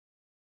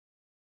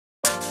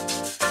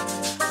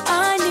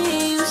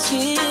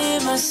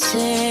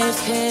safe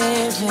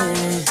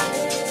haven.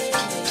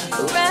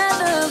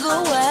 Rather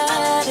go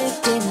at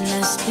it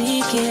than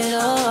speak it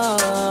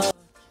all.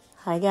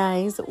 Hi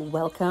guys,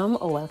 welcome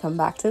or welcome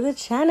back to the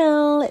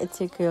channel. It's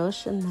your girl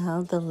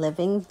Chanel, the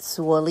living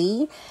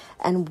Dolly,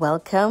 and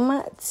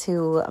welcome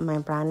to my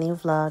brand new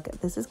vlog.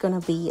 This is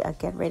gonna be a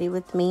get ready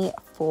with me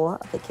for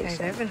vacation.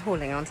 Guys, I've been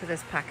holding on to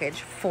this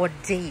package for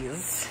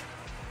days,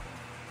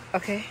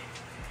 okay,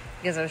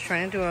 because I was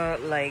trying to do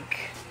a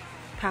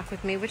pack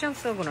with me, which I'm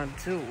still gonna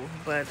do,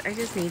 but I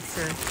just need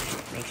to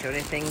make sure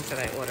the things that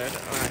I ordered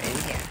are in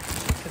here,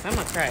 because I'm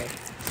gonna cry,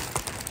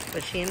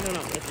 but she ain't gonna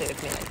play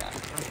with me like that.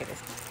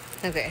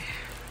 Okay,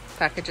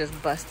 package is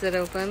busted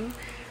open.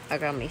 I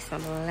got me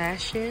some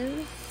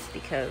lashes,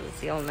 because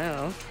y'all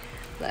know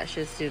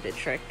lashes do the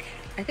trick.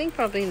 I think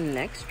probably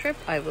next trip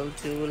I will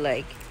do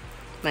like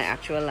my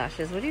actual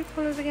lashes. What do you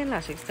call it again?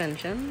 Lash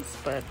extensions,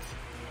 but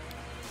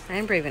I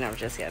ain't brave enough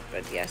just yet.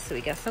 But yes, so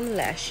we got some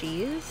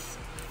lashes.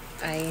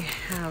 I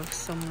have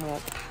some more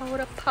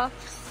powder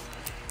puffs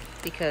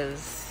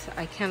because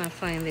I cannot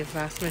find the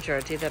vast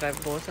majority that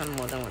I've bought on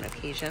more than one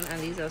occasion,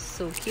 and these are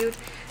so cute.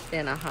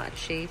 They're in a heart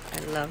shape. I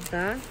love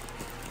that.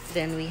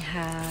 Then we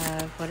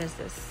have, what is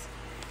this?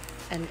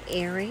 An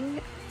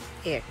earring,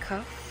 ear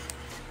cuff.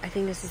 I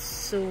think this is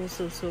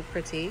so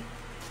pretty.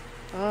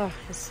 Oh,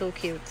 it's so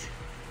cute.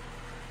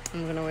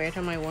 I'm gonna wear it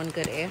on my one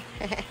good ear.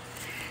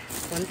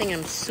 One thing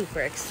I'm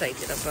super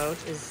excited about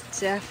is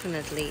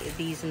definitely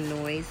these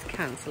noise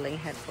cancelling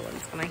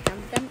headphones, and I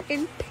have them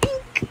in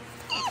pink.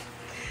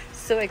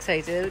 So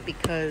excited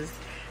because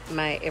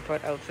my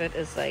airport outfit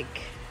is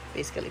like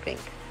basically pink.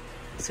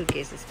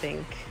 Suitcase is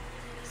pink,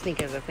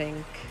 sneakers are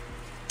pink.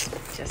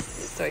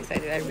 Just so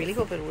excited. I really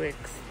hope it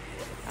works.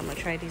 I'm gonna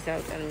try these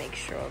out and make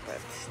sure, but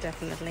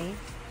definitely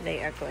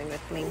they are going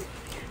with me.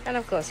 And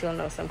of course you'll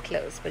know some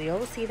clothes, but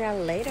you'll see that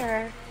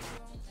later.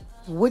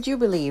 Would you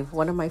believe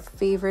one of my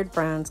favorite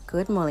brands,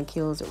 Good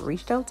Molecules,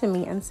 reached out to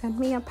me and sent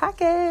me a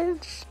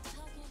package?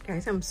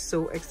 Guys, I'm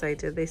so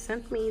excited. They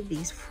sent me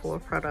these 4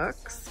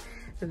 products: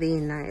 the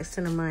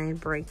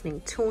niacinamide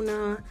brightening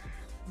toner,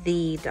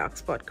 the dark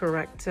spot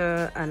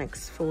corrector, an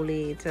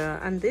exfoliator,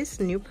 and this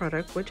new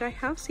product which I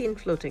have seen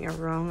floating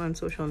around on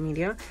social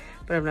media,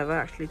 but I've never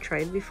actually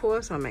tried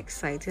before, so I'm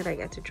excited I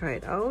get to try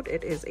it out.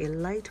 It is a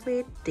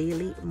lightweight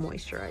daily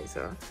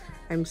moisturizer.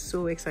 I'm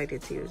so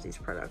excited to use these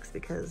products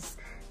because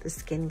the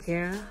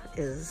skincare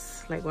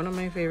is like one of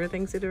my favorite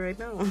things to do right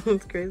now.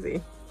 It's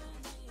crazy.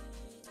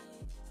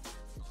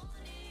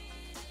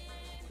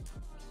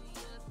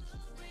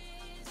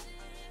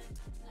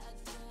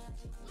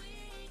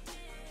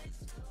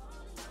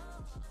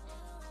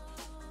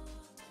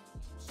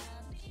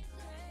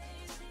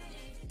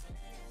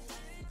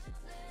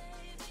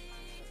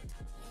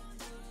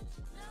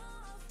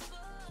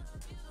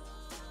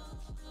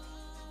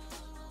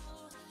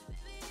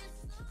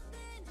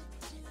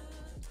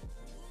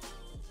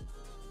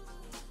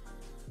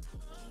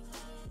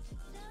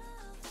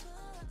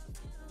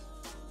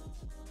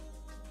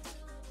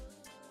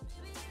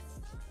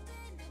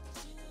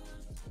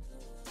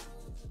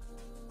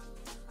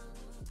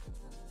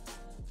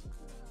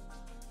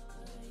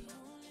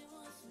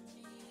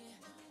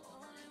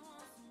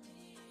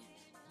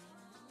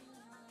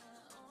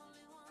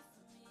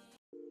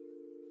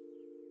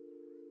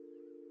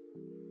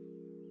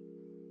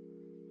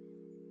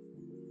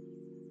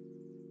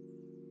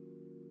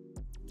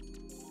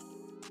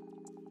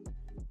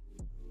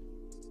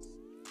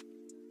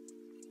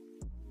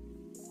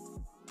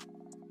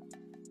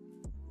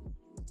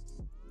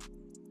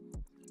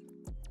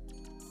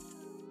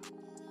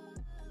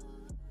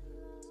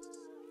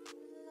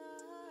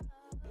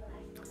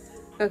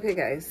 Okay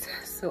guys,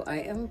 so I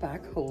am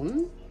back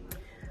home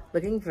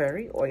looking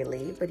very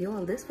oily, but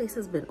y'all, this face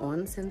has been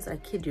on since, I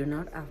kid you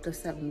not, after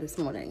 7 this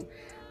morning,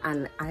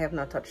 and I have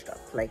not touched up,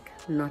 like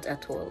not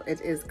at all. It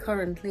is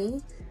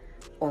currently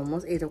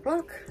almost 8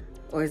 o'clock,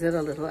 or is it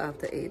a little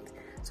after 8?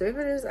 So if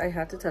it is, I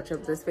had to touch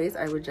up this face,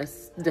 I would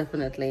just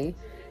definitely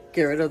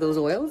get rid of those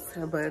oils.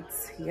 But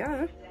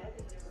yeah,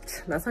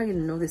 that's how you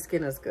know the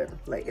skin is good,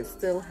 like it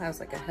still has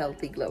like a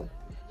healthy glow.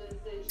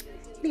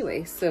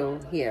 Anyway, so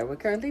yeah, we're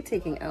currently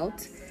taking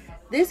out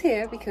this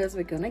hair because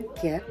we're gonna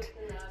get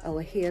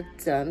our hair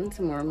done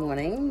tomorrow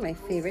morning. My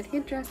favorite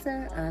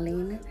hairdresser,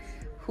 Aline,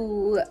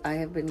 who I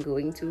have been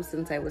going to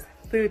since I was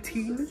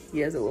 13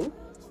 years old,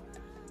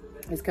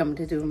 is coming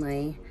to do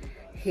my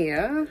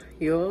hair.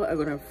 Y'all are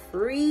gonna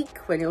freak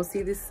when you'll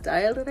see the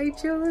style that I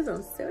chose.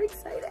 I'm so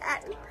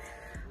excited.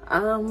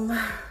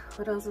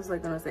 What else was I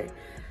gonna say?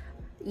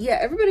 Yeah,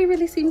 everybody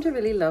really seemed to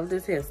really love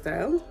this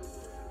hairstyle,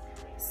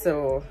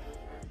 so,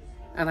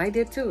 and I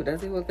did too.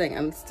 That's the whole thing.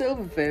 And it's still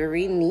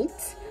very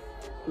neat,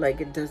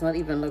 like it does not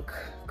even look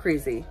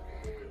crazy.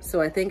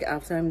 So I think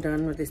after I'm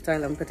done with the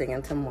style I'm putting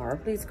in tomorrow,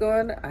 please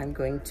God, I'm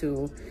going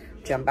to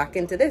jump back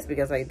into this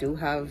because I do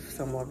have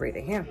some more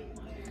braiding hair.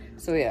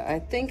 So yeah, I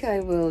think I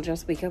will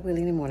just wake up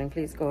early in the morning,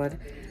 please God,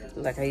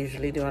 like I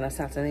usually do on a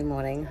Saturday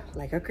morning,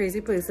 like a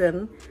crazy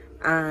person,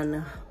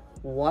 and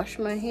wash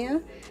my hair,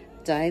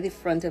 dye the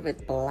front of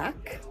it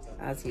black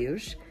as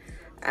usual,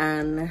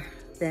 and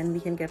then we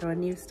can get our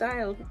new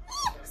style.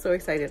 So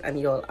excited. And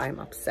y'all, I'm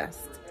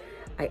obsessed.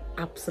 I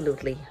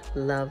absolutely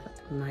love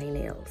my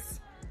nails.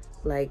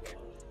 Like,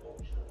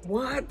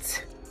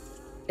 what?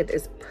 It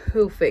is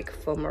perfect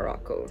for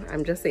Morocco.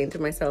 I'm just saying to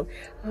myself,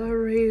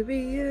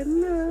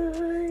 Arabian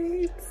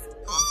Nights.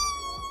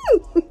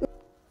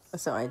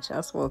 So I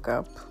just woke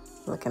up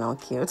looking all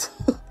cute.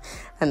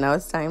 And now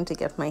it's time to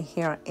get my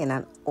hair in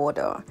an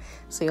order.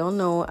 So y'all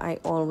know I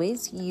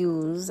always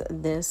use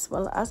this,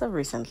 well, as of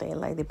recently,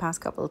 like the past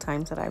couple of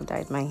times that I've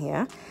dyed my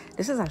hair.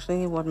 This is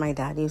actually what my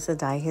dad used to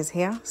dye his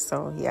hair.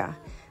 So yeah,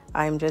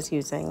 I'm just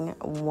using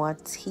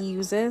what he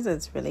uses.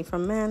 It's really for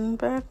men,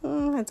 but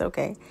it's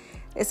okay.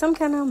 It's some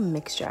kind of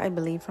mixture, I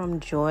believe, from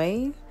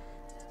Joy.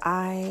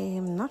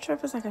 I'm not sure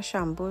if it's like a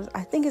shampoo.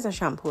 I think it's a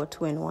shampoo, a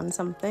 2-in-1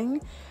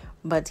 something.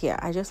 But yeah,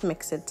 I just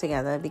mix it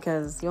together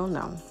because you'll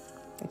know.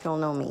 If you'll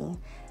know me,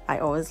 I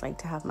always like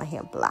to have my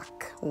hair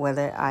black.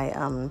 Whether I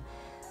am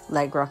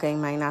like rocking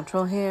my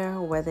natural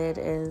hair, whether it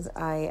is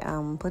I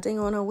am putting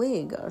on a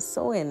wig or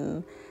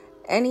sewing,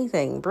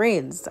 anything,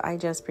 braids, I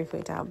just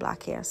prefer to have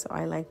black hair. So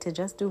I like to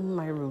just do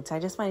my roots. I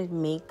just find it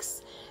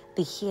makes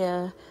the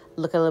hair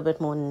look a little bit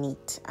more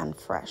neat and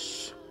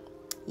fresh.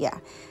 Yeah,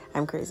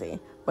 I'm crazy.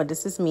 But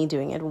this is me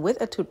doing it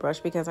with a toothbrush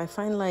because I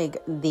find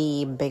like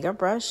the bigger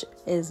brush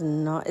is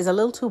a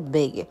little too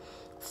big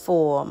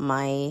for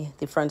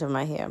the front of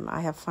my hair.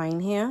 I have fine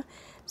hair,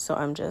 so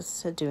I'm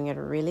just doing it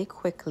really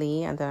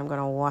quickly, and then I'm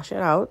gonna wash it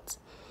out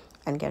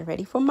and get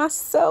ready for my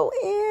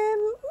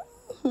sew-in.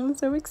 I'm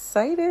so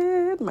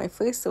excited. My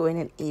first sew-in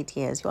in 8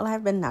 years. Y'all,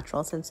 have been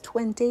natural since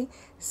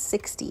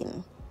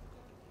 2016.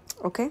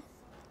 Okay,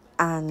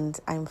 and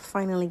I'm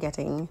finally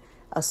getting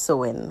a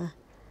sew-in.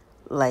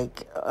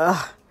 Like,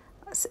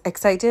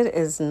 excited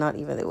is not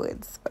even the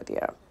words, but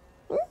yeah.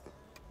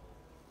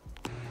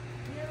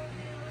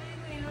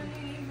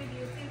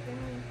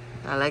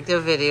 I like the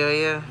video,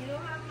 yeah. You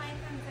don't have my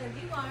consent.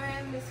 You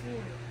are miss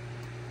me.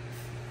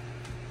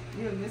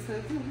 You miss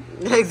her too?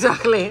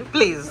 Exactly.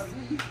 Please.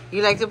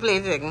 You like to play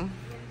thing?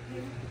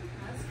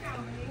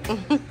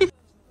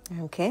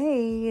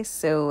 Okay,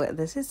 so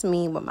this is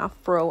me with my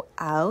fro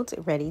out,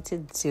 ready to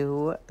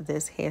do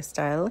this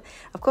hairstyle.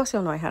 Of course,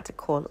 you'll know I had to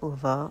call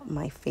over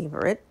my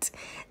favorite.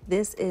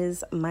 This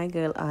is my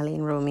girl,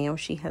 Arlene Romeo.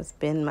 She has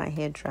been my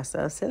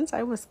hairdresser since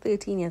I was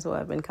 13 years old.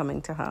 I've been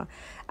coming to her.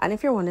 And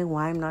if you're wondering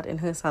why I'm not in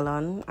her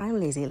salon, I'm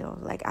lazy, though.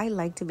 Like, I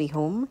like to be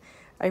home.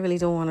 I really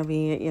don't want to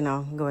be,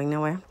 going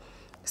nowhere.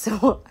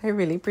 So I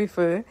really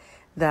prefer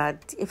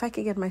that if I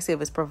could get my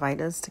service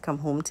providers to come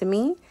home to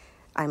me,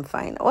 I'm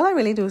fine. All I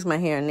really do is my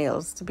hair and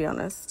nails, to be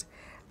honest.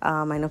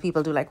 I know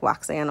people do like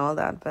waxing and all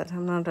that, but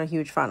I'm not a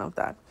huge fan of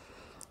that.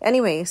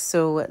 Anyway,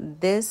 so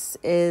this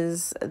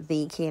is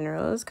the cane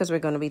rows because we're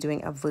going to be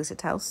doing a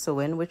versatile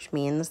sew-in, which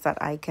means that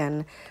I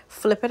can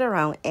flip it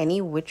around any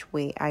which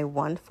way I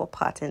want for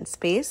pattern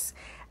space.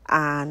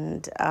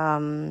 And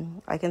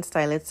I can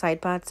style it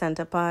side part,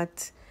 center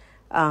part,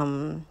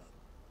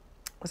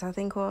 what's that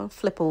thing called?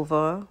 Flip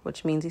over,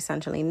 which means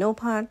essentially no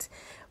part,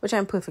 which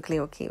I'm perfectly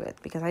okay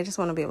with because I just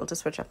want to be able to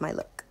switch up my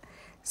look.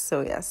 So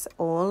yes,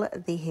 all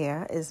the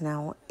hair is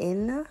now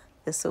in.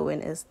 The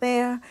sew-in is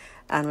there,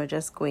 and we're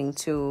just going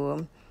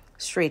to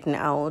straighten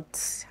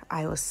out.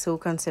 I was so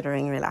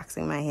considering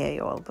relaxing my hair,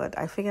 y'all, but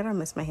I figured I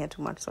missed my hair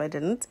too much, so I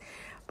didn't.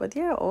 But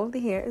yeah, all the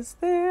hair is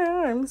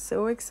there. I'm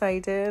so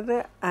excited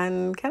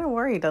and kind of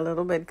worried a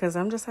little bit because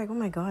I'm just like, oh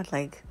my God,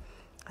 like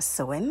a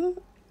sew-in?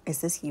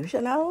 Is this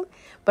usual?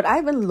 But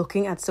I've been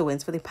looking at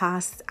sew-ins for the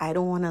past, I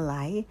don't want to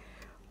lie,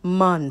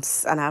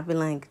 months. And I've been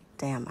like,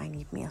 damn, I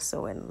need me a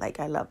sew-in. Like,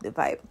 I love the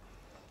vibe.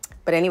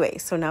 But anyway,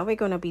 so now we're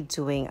going to be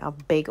doing a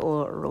big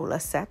old roller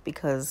set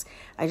because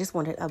I just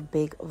wanted a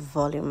big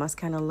voluminous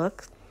kind of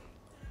look.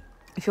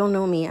 If you all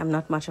know me, I'm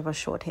not much of a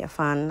short hair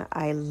fan.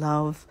 I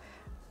love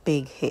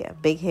big hair.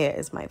 Big hair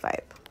is my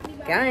vibe.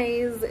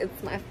 Guys,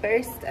 it's my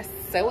first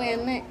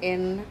sew-in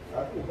in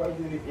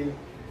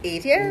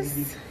 8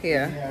 years.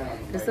 Yeah.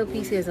 This little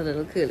piece here is a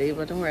little curly,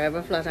 but don't worry, I have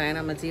a flat iron.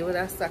 I'm going to deal with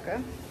that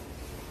sucker.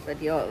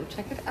 But y'all,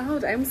 check it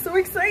out. I'm so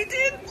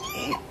excited.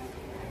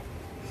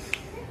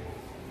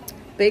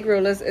 Big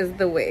rollers is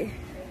the way.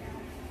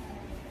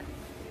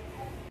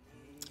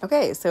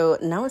 Okay, so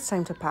now it's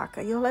time to pack.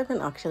 Y'all, I've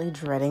been actually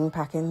dreading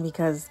packing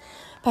because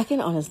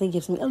packing honestly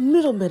gives me a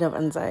little bit of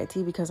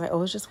anxiety because I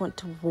always just want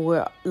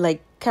to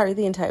carry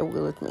the entire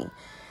wheel with me.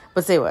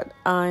 But say what,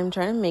 I'm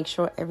trying to make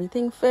sure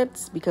everything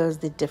fits because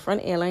the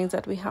different airlines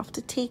that we have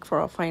to take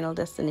for our final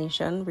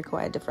destination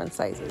require different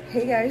sizes.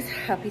 Hey guys,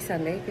 happy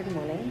Sunday. Good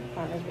morning.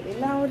 Fan is really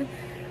loud,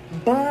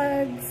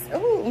 but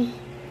oh,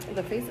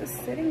 the face is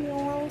sitting,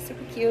 y'all,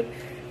 super cute.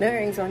 No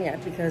earrings on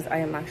yet because I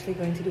am actually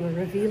going to do a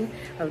reveal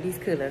of these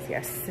curlers.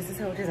 Yes, this is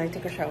how it is. I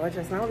took a shower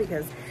just now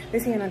because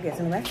this hair not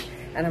getting wet,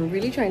 and I'm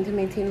really trying to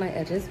maintain my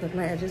edges, but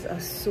my edges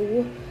are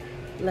so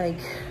like,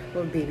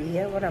 well, baby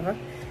hair, whatever.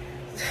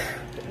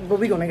 But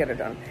we're gonna get it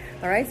done.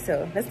 All right,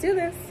 so let's do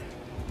this.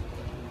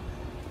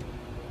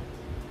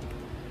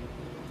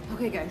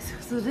 Okay guys,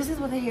 so this is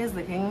what the hair is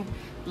looking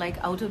like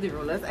out of the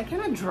rollers. I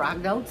kind of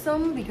dragged out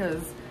some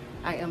because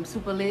I am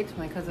super late.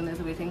 My cousin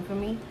is waiting for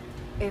me.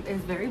 It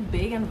is very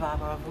big and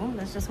valuable.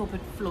 Let's just hope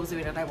it flows the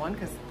way that I want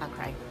because I'll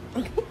cry.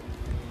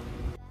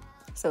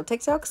 So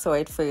TikTok saw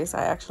it first.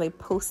 I actually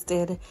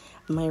posted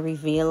my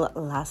reveal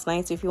last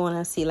night. So if you want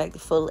to see like the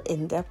full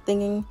in-depth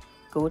thing,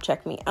 go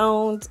check me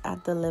out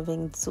at The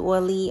Living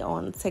Zuoli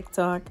on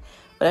TikTok.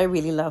 But I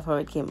really love how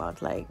it came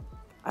out. Like,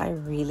 I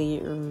really,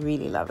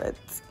 really love it.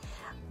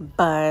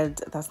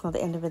 But that's not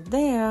the end of it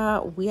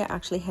there. We are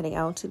actually heading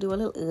out to do a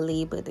little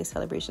early birthday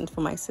celebration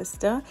for my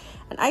sister.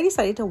 And I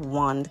decided to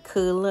wand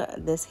curl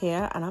this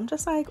hair. And I'm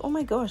just like, oh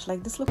my gosh,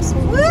 like this looks so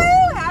Woo!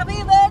 good.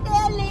 Happy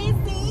birthday,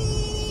 Lizzie!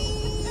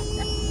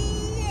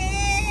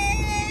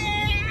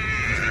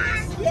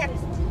 Yes.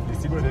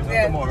 Is your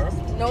birthday tomorrow?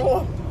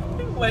 No.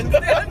 Wednesday.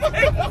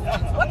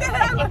 What the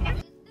hell?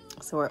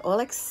 So we're all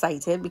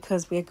excited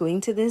because we are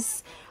going to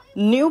this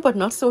new but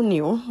not so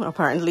new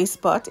apparently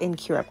spot in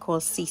Europe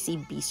called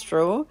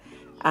Bistro,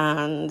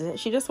 and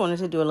she just wanted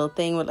to do a little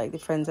thing with like the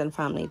friends and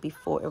family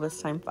before it was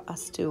time for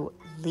us to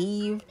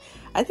leave.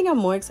 I think I'm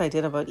more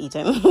excited about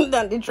eating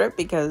than the trip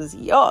because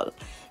y'all,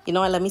 you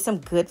know, I love me some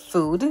good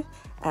food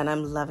and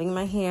I'm loving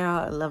my hair.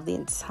 I love the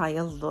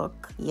entire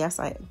look. Yes,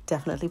 I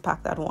definitely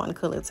packed that one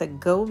curl. It's a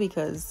go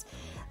because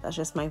that's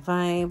just my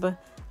vibe.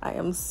 I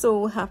am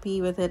so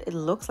happy with it. It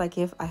looks like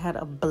if I had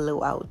a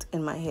blowout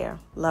in my hair.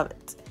 Love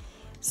it.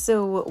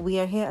 So we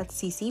are here at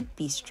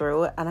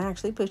Bistro, and I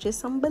actually purchased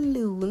some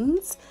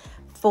balloons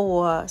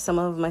for some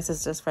of my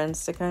sister's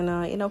friends to kind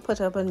of, you know, put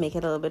up and make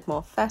it a little bit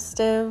more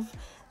festive.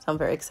 So I'm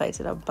very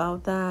excited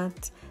about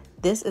that.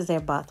 This is their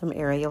bathroom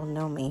area. You'll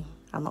know me.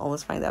 I'm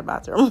always find that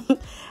bathroom.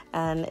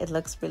 And it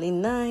looks really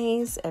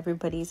nice.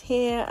 Everybody's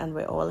here and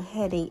we're all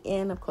heading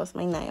in. Of course,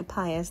 my Naya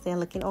Pius, they're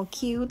looking all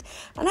cute.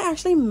 And I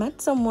actually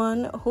met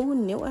someone who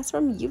knew us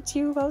from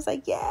YouTube. I was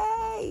like,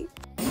 yay!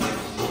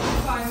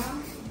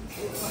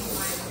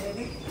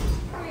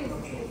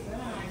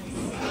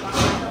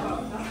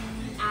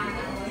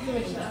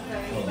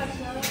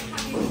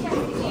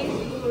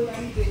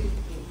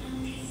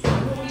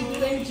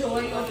 Enjoy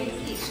your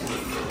vacation.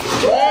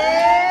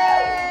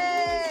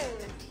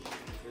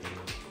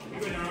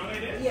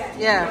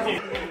 Yeah.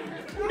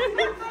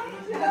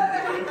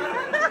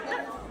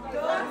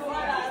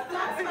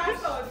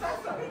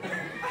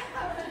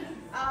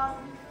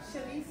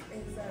 Shanice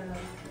is a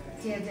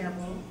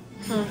daredevil,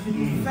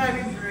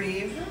 very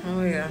brave.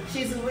 Oh yeah.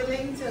 She's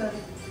willing to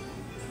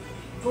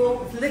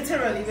go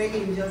literally where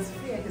angels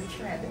fear to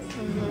tread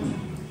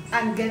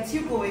and get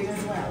you going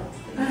as well.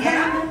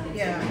 Yeah,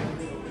 yeah.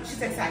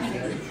 She's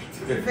exciting,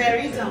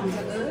 very down to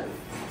earth,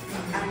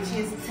 and she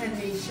is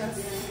tenacious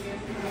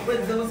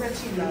with those that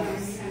she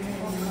loves.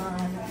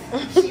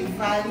 She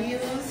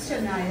values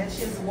Shania.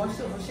 She has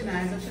watched over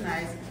Shania's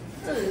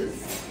hers,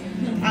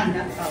 and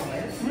that's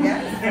ours. Yeah.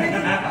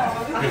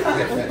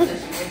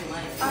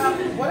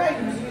 What I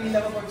really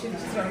love about Shania,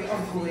 she's very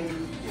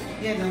outgoing.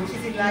 You know,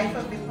 she's the life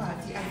of the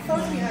party. I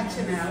thought we had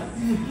Chanel,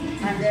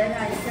 and then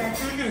I said,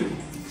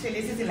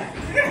 Shanice is the life.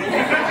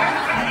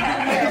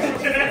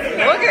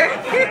 Okay.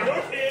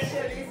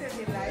 Shanice is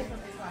the life of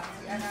the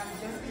party, and I'm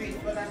just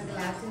grateful and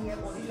glad to hear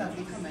all the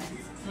lovely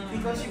comments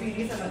because she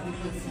really is a lovely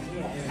person.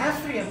 I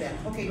have 3 of them.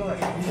 Okay, go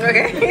ahead.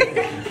 Okay.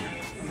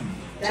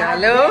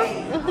 Chalo.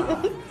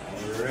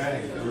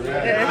 Alright.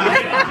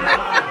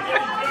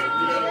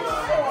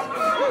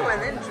 Oh,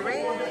 and then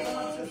drinks.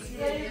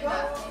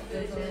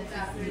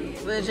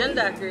 Virgin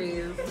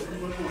daiquiris.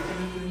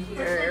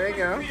 There we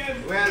go.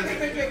 Well,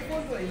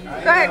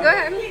 Go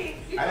ahead.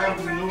 I have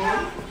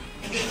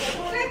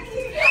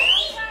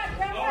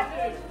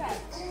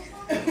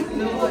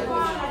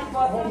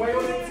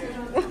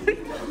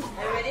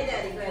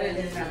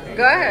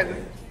Go ahead.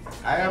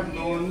 I have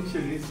known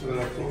Shanice for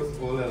of course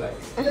all her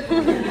life.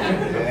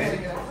 Okay?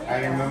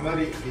 I remember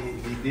the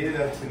day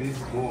that Shanice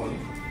was born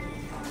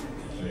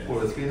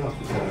for a Spain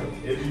hospital.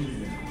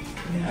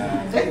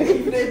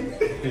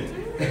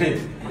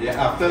 Yeah,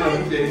 after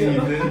lunch in the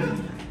evening,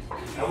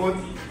 about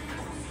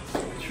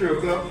 3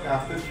 o'clock,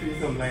 after 3,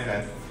 something like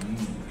that.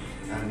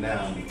 And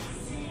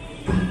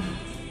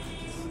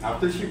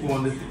after she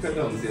born, they took her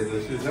downstairs. So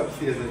she was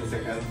upstairs on the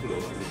 2nd floor.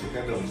 They took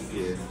her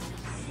downstairs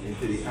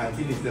into the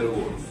antenatal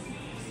ward.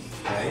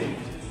 Right?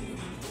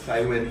 So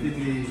I went in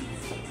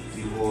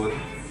the ward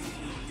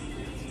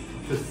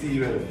to see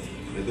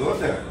the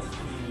daughter.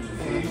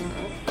 See?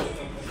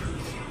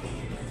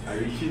 I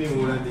reached in the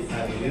ward and the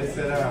nurse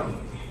said,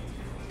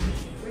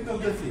 we come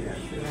to see her. I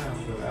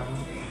said,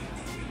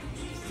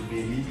 the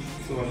baby,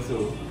 so and so.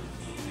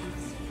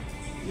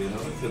 You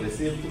know, so they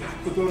say,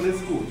 put on this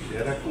coat. They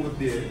had a coat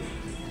there.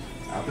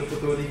 After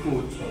put on the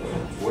coat,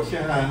 wash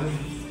your hands.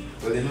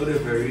 But they know they're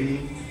very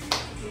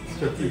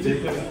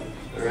strategic,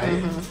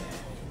 right?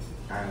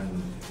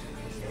 And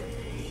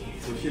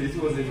so she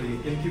was in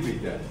the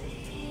incubator.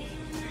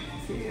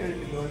 See here,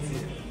 you go and see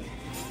her.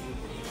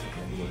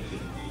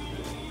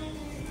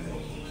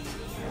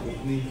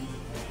 Opening.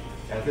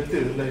 I have to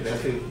turn like that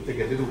to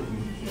get it open.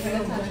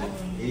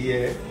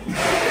 Yeah.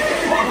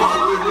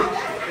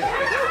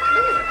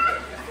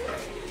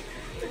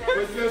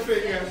 put your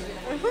finger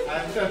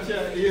and touch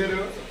your, you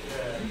know?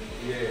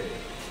 Yeah.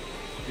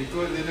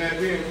 Because you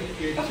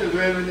know,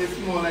 children when they're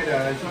small like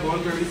that, it's born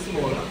very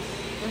small.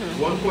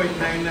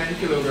 1.99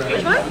 kilograms.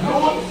 Which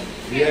one?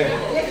 Yeah.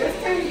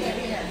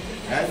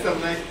 That's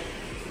something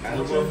like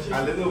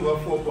a little over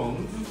 4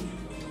 pounds.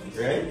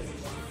 Right?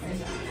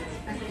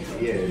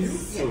 Yes.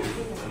 So,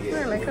 yes.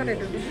 I like how they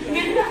do this.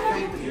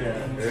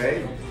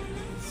 Right?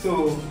 So,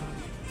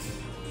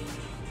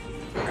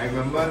 I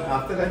remember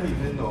after that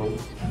evening now,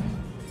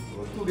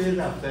 2 days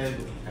after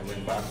I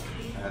went back,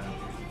 and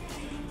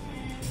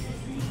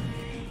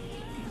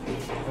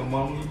her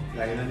mom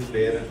lying on the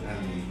bed and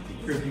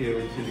the crib here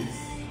with chilies.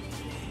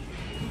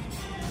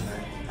 And I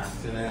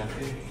asked her, I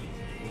said,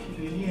 what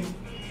you doing here?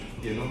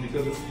 You know,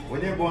 because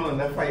when you're born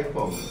under 5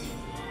 pounds,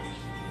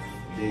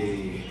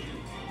 they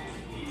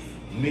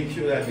make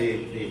sure that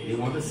they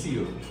want to see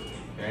you,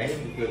 right?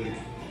 Because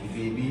the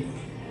baby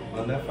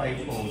under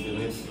 5 pounds, you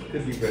know, it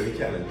could be very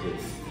challenging,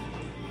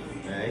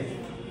 right?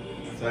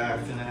 So I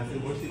asked him, I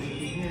said, what should you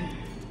do here?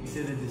 He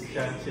said, they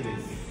discharge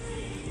chilies,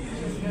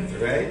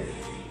 right?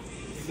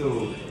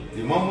 So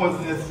the mom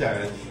wasn't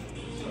discharged,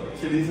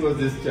 chilies was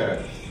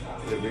discharged.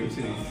 They bring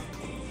chilies.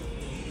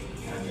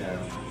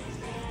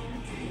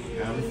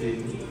 And I'm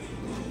saying,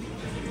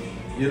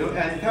 you know,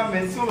 and it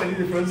have so many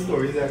different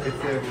stories I could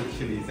say about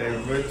chilies. I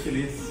remember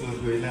chilies was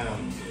going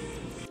on.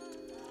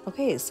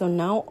 Okay, so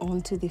now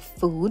on to the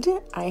food.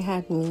 I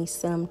had me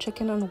some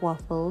chicken and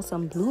waffles,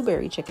 some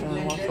blueberry chicken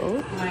and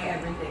waffles. My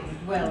everything.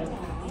 Well,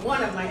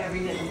 one of my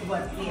everything,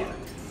 but yeah.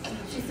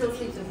 She still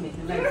sleeps with me.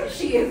 Like,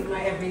 she is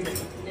my everything.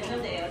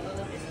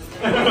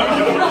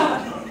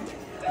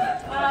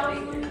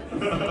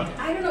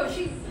 I don't know,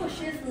 she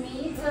pushes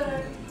me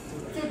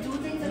to do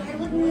things that I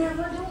would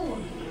never do.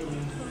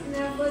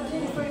 Never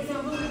do. For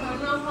example, we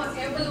got around hot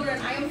air balloon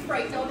and I am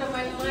frightened out of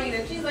my mind.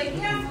 And she's like,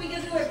 yes, we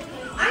can do it.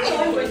 I know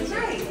I'm going to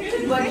try.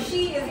 But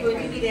she is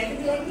going to be there to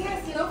be like,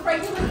 yes, you know,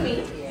 frightened with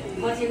me.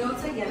 But you know,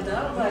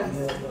 together. But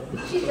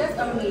she's just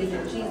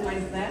amazing. She's my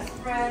best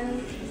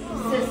friend,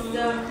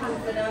 sister,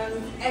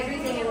 confidant,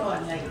 everything in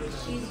one. Like,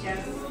 she's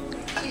just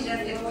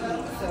it for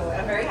me. So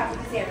I'm very happy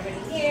to see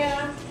everybody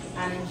here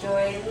and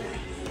enjoying.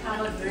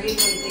 Have a great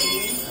birthday.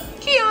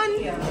 Kion!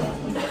 Yeah.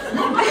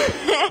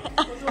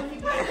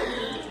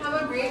 Have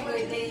a great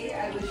birthday.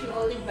 I wish you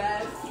all the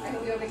best. I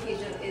hope your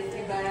vacation is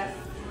the best.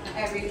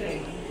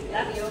 Everything.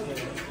 Love you.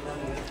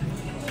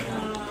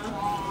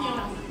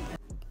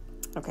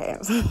 Okay.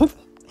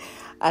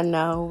 And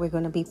now we're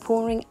going to be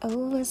pouring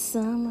over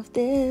some of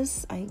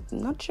this. I'm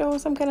not sure,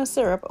 some kind of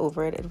syrup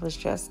over it. It was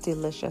just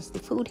delicious. The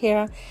food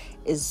here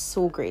is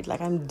so great.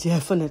 Like, I'm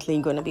definitely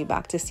going to be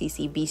back to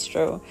CC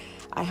Bistro.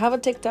 I have a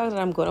TikTok that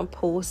I'm going to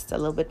post a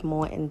little bit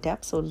more in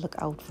depth, so look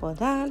out for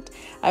that.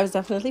 I was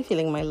definitely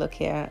feeling my look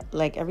here.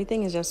 Like,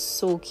 everything is just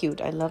so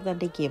cute. I love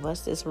that they gave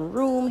us this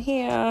room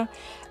here.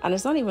 And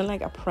it's not even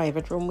like a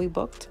private room we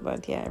booked,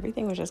 but yeah,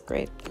 everything was just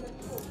great.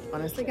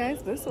 Honestly,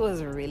 guys, this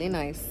was really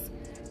nice.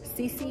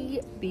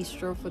 CC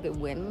Bistro for the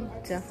win.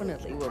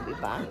 Definitely will be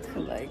back.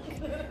 Like,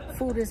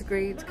 food is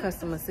great,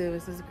 customer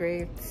service is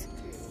great,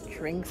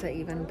 drinks are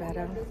even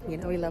better. You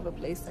know, we love a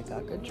place that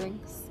got good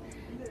drinks,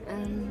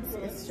 and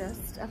it's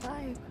just a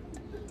vibe.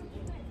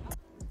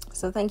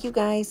 So thank you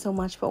guys so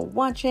much for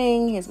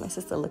watching. Here's my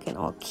sister looking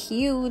all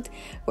cute.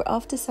 We're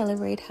off to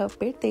celebrate her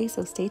birthday,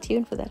 so stay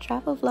tuned for that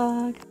travel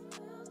vlog.